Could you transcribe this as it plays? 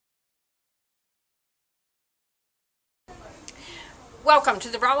Welcome to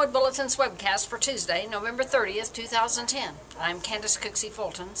the Brownwood Bulletin's webcast for Tuesday, November 30th, 2010. I'm Candace Cooksey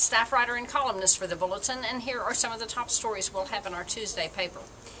Fulton, staff writer and columnist for the Bulletin, and here are some of the top stories we'll have in our Tuesday paper.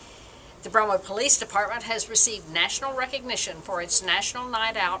 The Brownwood Police Department has received national recognition for its National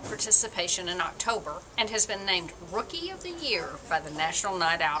Night Out participation in October and has been named Rookie of the Year by the National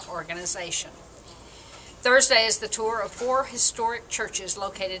Night Out organization. Thursday is the tour of 4 historic churches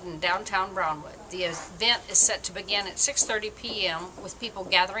located in downtown Brownwood. The event is set to begin at 6:30 p.m. with people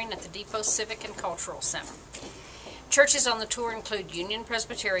gathering at the Depot Civic and Cultural Center. Churches on the tour include Union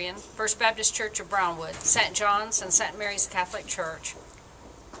Presbyterian, First Baptist Church of Brownwood, St. John's, and St. Mary's Catholic Church.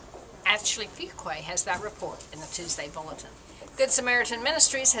 Ashley Fuqua has that report in the Tuesday Bulletin. Good Samaritan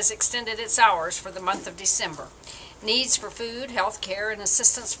Ministries has extended its hours for the month of December. Needs for food, health care, and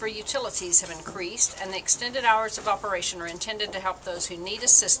assistance for utilities have increased, and the extended hours of operation are intended to help those who need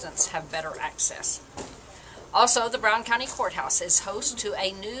assistance have better access. Also, the Brown County Courthouse is host to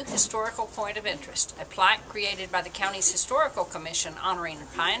a new historical point of interest, a plaque created by the county's Historical Commission honoring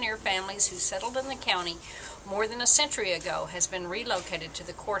pioneer families who settled in the county more than a century ago has been relocated to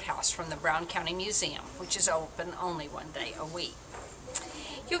the courthouse from the Brown County Museum, which is open only one day a week.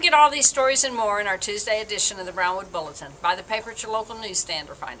 You'll get all these stories and more in our Tuesday edition of the Brownwood Bulletin. Buy the paper at your local newsstand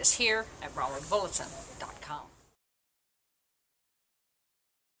or find us here at brownwoodbulletin.com.